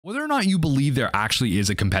Whether or not you believe there actually is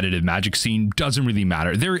a competitive Magic scene doesn't really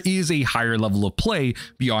matter. There is a higher level of play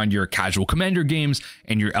beyond your casual Commander games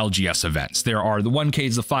and your LGS events. There are the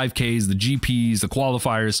 1Ks, the 5Ks, the GPs, the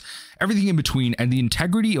qualifiers, everything in between, and the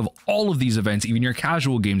integrity of all of these events, even your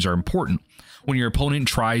casual games, are important. When your opponent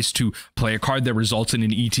tries to play a card that results in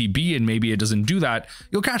an ETB and maybe it doesn't do that,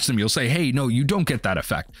 you'll catch them. You'll say, hey, no, you don't get that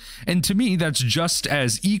effect. And to me, that's just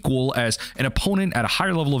as equal as an opponent at a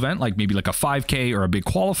higher level event, like maybe like a 5K or a big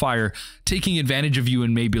qualifier, taking advantage of you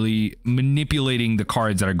and maybe manipulating the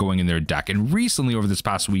cards that are going in their deck. And recently, over this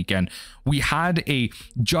past weekend, we had a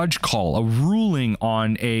judge call, a ruling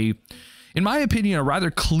on a, in my opinion, a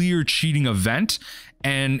rather clear cheating event.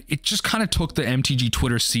 And it just kind of took the MTG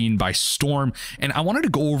Twitter scene by storm. And I wanted to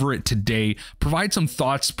go over it today, provide some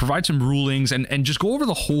thoughts, provide some rulings, and just go over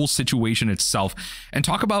the whole situation itself and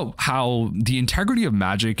talk about how the integrity of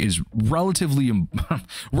Magic is relatively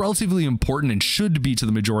important and should be to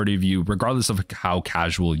the majority of you, regardless of how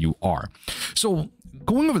casual you are. So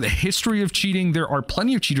going over the history of cheating, there are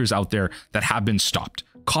plenty of cheaters out there that have been stopped,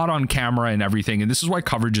 caught on camera and everything, and this is why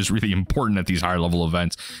coverage is really important at these higher level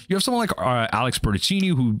events. You have someone like Alex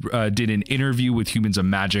Bertocchini, who did an interview with Humans of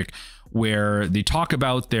Magic where they talk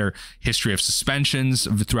about their history of suspensions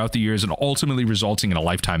throughout the years and ultimately resulting in a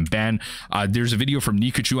lifetime ban. There's a video from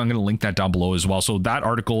Nikachu. I'm going to link that down below as well. So that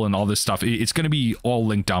article and all this stuff, it's going to be all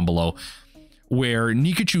linked down below, where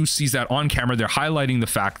Nikachu sees that on camera. They're highlighting the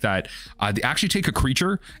fact that they actually take a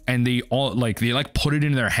creature and they put it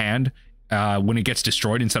in their hand when it gets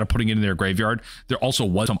destroyed instead of putting it in their graveyard. There also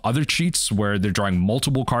was some other cheats where they're drawing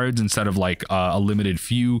multiple cards instead of like a limited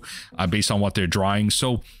few based on what they're drawing.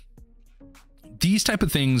 So these type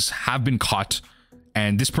of things have been caught,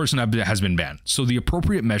 and this person has been banned. So the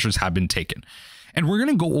appropriate measures have been taken. And we're going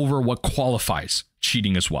to go over what qualifies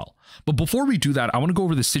cheating as well. But before we do that, I want to go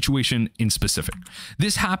over the situation in specific.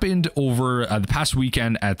 This happened over the past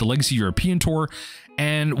weekend at the Legacy European Tour.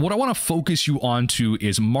 And what I want to focus you on to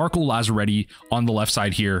is Marco Lazzaretti on the left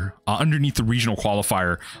side here, underneath the regional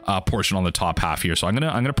qualifier portion on the top half here. So I'm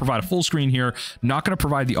gonna provide a full screen here. Not going to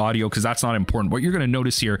provide the audio because that's not important. What you're going to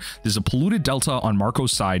notice here, there's a Polluted Delta on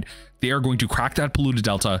Marco's side. They are going to crack that Polluted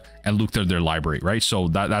Delta and look through their library, right? So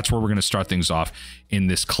that's where we're going to start things off in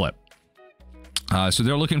this clip. So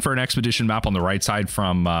they're looking for an expedition map on the right side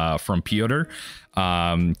from Piotr,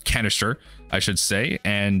 Canister, I should say.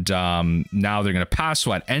 And now they're going to pass.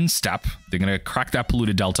 So at end step, they're going to crack that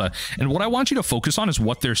Polluted Delta. And what I want you to focus on is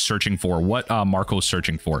what they're searching for, what Marco's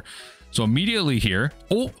searching for. So immediately here,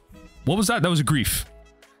 oh, what was that? That was a grief.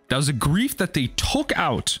 That was a grief that they took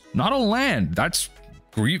out, not a land. That's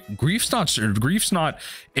grief. Grief's not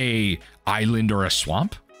a island or a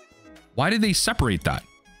swamp. Why did they separate that?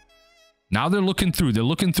 Now they're looking through, they're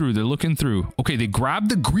looking through. Okay, they grabbed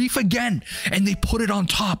the grief again and they put it on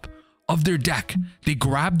top of their deck. They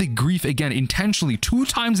grabbed the grief again intentionally. 2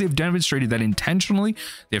 times they've demonstrated that intentionally.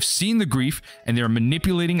 They've seen the grief and they're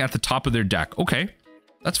manipulating at the top of their deck. Okay,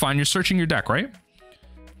 that's fine. You're searching your deck, right?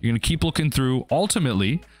 You're going to keep looking through.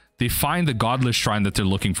 Ultimately, they find the Godless Shrine that they're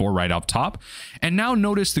looking for right up top. And now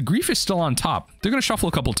notice the grief is still on top. They're going to shuffle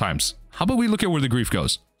a couple times. How about we look at where the grief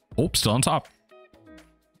goes? Oh, still on top.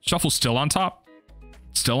 Shuffle still on top,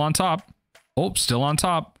 still on top. Oh, still on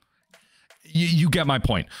top. You get my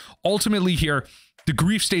point. Ultimately here, the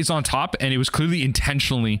grief stays on top and it was clearly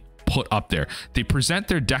intentionally put up there. They present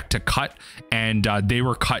their deck to cut and they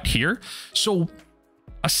were cut here. So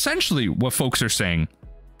essentially what folks are saying,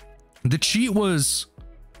 the cheat was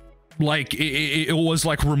like, it was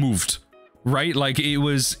like removed, right? Like it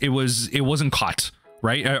wasn't caught,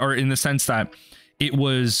 right? Or in the sense that it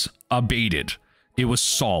was abated. It was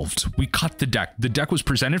solved. We cut the deck. The deck was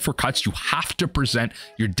presented for cuts. You have to present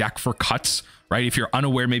your deck for cuts, right? If you're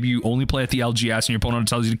unaware, maybe you only play at the LGS and your opponent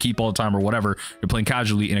tells you to keep all the time or whatever, you're playing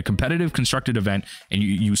casually in a competitive constructed event and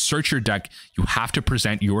you search your deck, you have to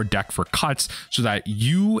present your deck for cuts so that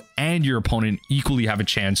you and your opponent equally have a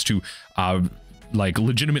chance to like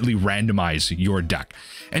legitimately randomize your deck.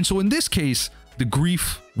 And so in this case, the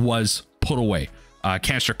grief was put away.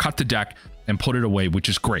 Canister cut the deck and put it away, which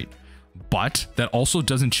is great. But that also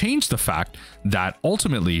doesn't change the fact that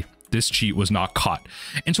ultimately this cheat was not caught.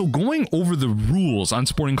 And so going over the rules on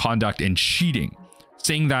sporting conduct and cheating,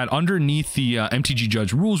 saying that underneath the MTG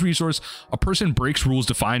Judge rules resource, a person breaks rules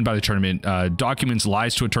defined by the tournament, documents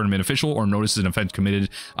lies to a tournament official, or notices an offense committed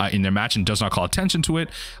in their match and does not call attention to it.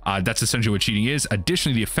 That's essentially what cheating is.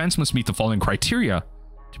 Additionally, the offense must meet the following criteria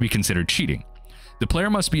to be considered cheating. The player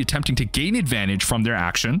must be attempting to gain advantage from their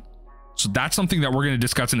action. So that's something that we're going to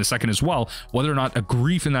discuss in a second as well, whether or not a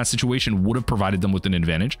grief in that situation would have provided them with an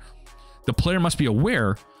advantage. The player must be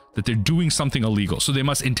aware that they're doing something illegal. So they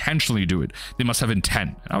must intentionally do it. They must have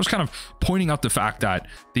intent. And I was kind of pointing out the fact that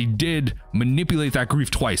they did manipulate that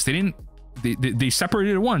grief twice. They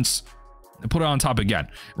separated it once and put it on top again.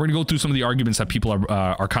 We're gonna go through some of the arguments that people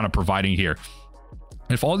are kind of providing here.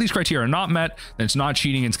 And if all these criteria are not met, then it's not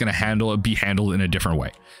cheating. It's going to be handled in a different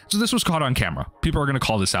way. So this was caught on camera. People are going to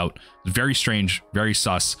call this out. It's very strange, very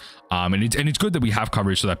sus. And it's good that we have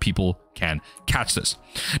coverage so that people can catch this.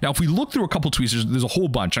 Now, if we look through a couple tweets, there's a whole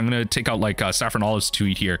bunch. I'm going to take out like Saffron Olive's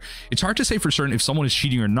tweet here. It's hard to say for certain if someone is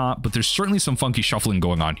cheating or not, but there's certainly some funky shuffling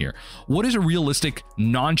going on here. What is a realistic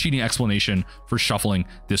non-cheating explanation for shuffling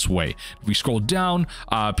this way? If we scroll down,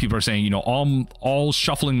 people are saying, you know, all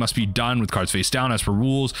shuffling must be done with cards face down as per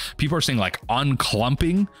rules. People are saying like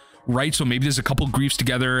unclumping, right? So maybe there's a couple griefs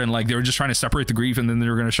together and like they were just trying to separate the grief and then they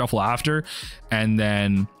were going to shuffle after. And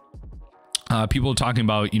then people are talking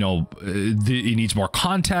about, you know, it needs more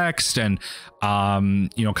context and,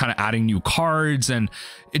 you know, kind of adding new cards and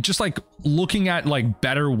it just like looking at like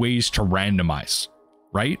better ways to randomize.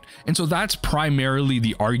 Right. And so that's primarily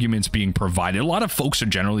the arguments being provided. A lot of folks are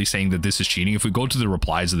generally saying that this is cheating. If we go to the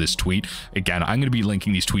replies of this tweet, again, I'm going to be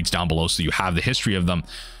linking these tweets down below so you have the history of them.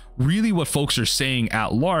 Really what folks are saying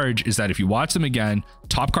at large is that if you watch them again,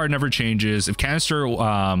 top card never changes. If canister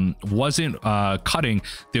wasn't cutting,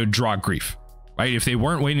 they would draw grief. Right? If they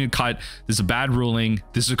weren't waiting to cut, this is a bad ruling.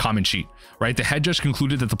 This is a common cheat, right? The head judge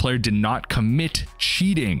concluded that the player did not commit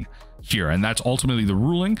cheating here, and that's ultimately the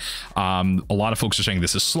ruling. A lot of folks are saying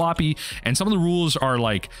this is sloppy, and some of the rules are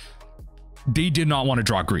like they did not want to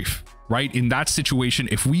draw grief, right? In that situation,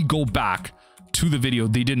 if we go back to the video,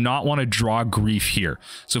 they did not want to draw grief here.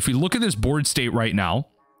 So if we look at this board state right now,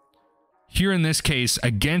 here in this case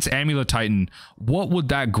against Amulet Titan, what would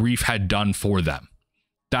that grief had done for them?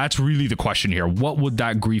 That's really the question here. What would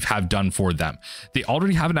that grief have done for them? They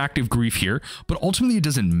already have an active grief here, but ultimately it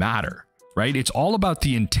doesn't matter, right? It's all about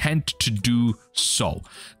the intent to do so.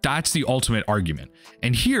 That's the ultimate argument.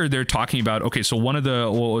 And here they're talking about, okay,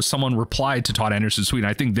 so someone replied to Todd Anderson's tweet. And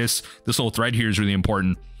I think this little thread here is really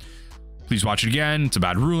important. Please watch it again. It's a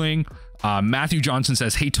bad ruling. Matthew Johnson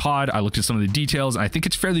says, hey, Todd, I looked at some of the details and I think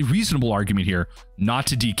it's fairly reasonable argument here not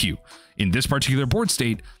to DQ. In this particular board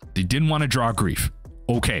state, they didn't want to draw grief.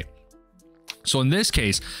 Okay. So in this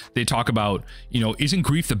case, they talk about, you know, isn't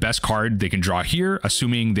grief the best card they can draw here,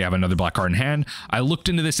 assuming they have another black card in hand? I looked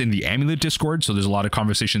into this in the Amulet Discord, so there's a lot of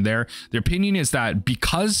conversation there. Their opinion is that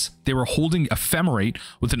because they were holding Ephemerate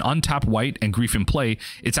with an untapped white and grief in play,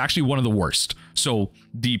 it's actually one of the worst. So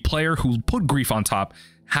the player who put grief on top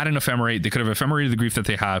had an Ephemerate. They could have ephemerated the grief that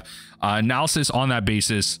they have. Analysis on that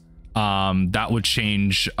basis, that would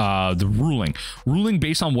change the ruling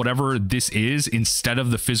based on whatever this is instead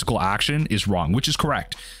of the physical action is wrong, which is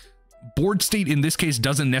correct. Board state in this case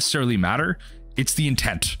doesn't necessarily matter. It's the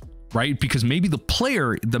intent, right? Because maybe the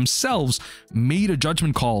player themselves made a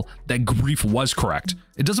judgment call that grief was correct.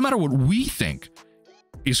 It doesn't matter what we think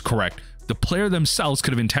is correct. The player themselves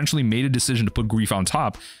could have intentionally made a decision to put grief on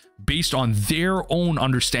top based on their own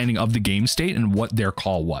understanding of the game state and what their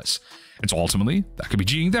call was. And so ultimately, that could be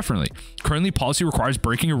cheating, definitely. Currently, policy requires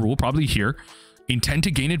breaking a rule, probably here. Intent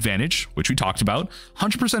to gain advantage, which we talked about.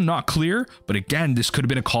 100% not clear, but again, this could have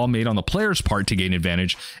been a call made on the player's part to gain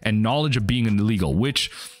advantage, and knowledge of being illegal,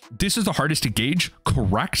 which this is the hardest to gauge,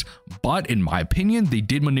 correct? But in my opinion, they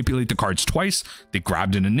did manipulate the cards twice. They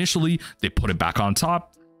grabbed it initially, they put it back on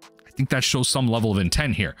top. I think that shows some level of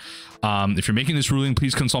intent here. If you're making this ruling,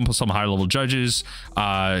 please consult with some higher level judges.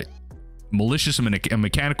 Malicious and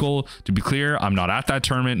mechanical. To be clear, I'm not at that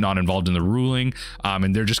tournament, not involved in the ruling,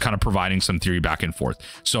 and they're just kind of providing some theory back and forth.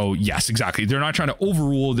 So yes, exactly. They're not trying to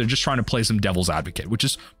overrule. They're just trying to play some devil's advocate, which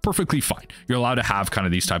is perfectly fine. You're allowed to have kind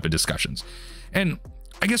of these type of discussions. And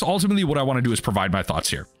I guess ultimately what I want to do is provide my thoughts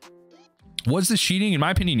here. Was this cheating? In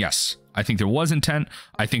my opinion, yes. I think there was intent.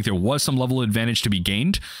 I think there was some level of advantage to be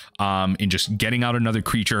gained in just getting out another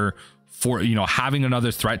creature, for, you know, having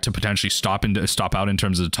another threat to potentially stop out in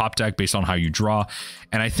terms of the top deck based on how you draw.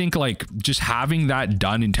 And I think like just having that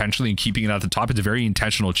done intentionally and keeping it at the top, it's a very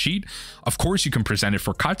intentional cheat. Of course, you can present it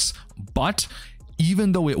for cuts, but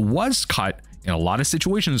even though it was cut, in a lot of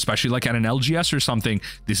situations, especially like at an LGS or something,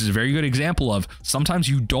 this is a very good example of sometimes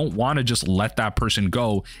you don't want to just let that person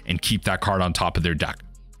go and keep that card on top of their deck.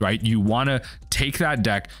 Right? You want to take that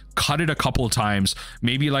deck, cut it a couple of times,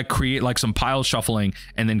 maybe like create like some pile shuffling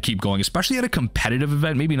and then keep going, especially at a competitive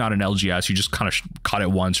event, maybe not an LGS. You just kind of cut it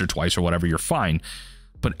once or twice or whatever, you're fine.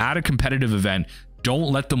 But at a competitive event,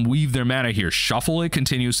 Don't let them weave their mana here. Shuffle it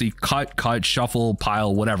continuously, cut, shuffle,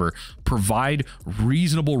 pile, whatever. Provide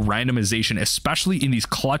reasonable randomization, especially in these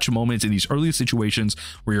clutch moments, in these early situations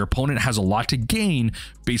where your opponent has a lot to gain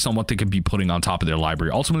based on what they could be putting on top of their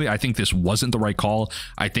library. Ultimately, I think this wasn't the right call.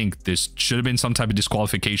 I think this should have been some type of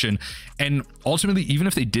disqualification. And ultimately, even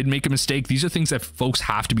if they did make a mistake, these are things that folks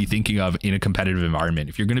have to be thinking of in a competitive environment.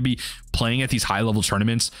 If you're going to be playing at these high-level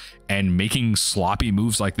tournaments and making sloppy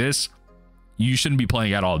moves like this, you shouldn't be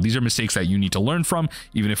playing at all. These are mistakes that you need to learn from.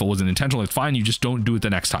 Even if it wasn't intentional, it's fine. You just don't do it the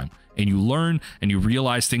next time. And you learn and you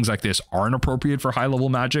realize things like this aren't appropriate for high-level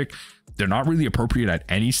Magic. They're not really appropriate at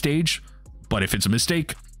any stage. But if it's a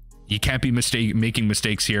mistake, you can't be making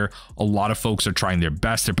mistakes here. A lot of folks are trying their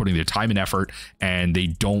best. They're putting their time and effort, and they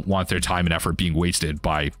don't want their time and effort being wasted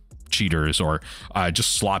by cheaters or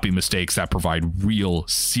just sloppy mistakes that provide real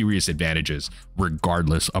serious advantages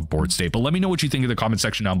regardless of board state. But let me know what you think in the comment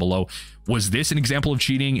section down below. Was this an example of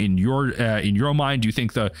cheating in your mind? Do you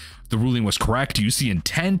think the ruling was correct? Do you see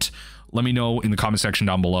intent? Let me know in the comment section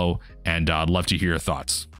down below, and I'd love to hear your thoughts.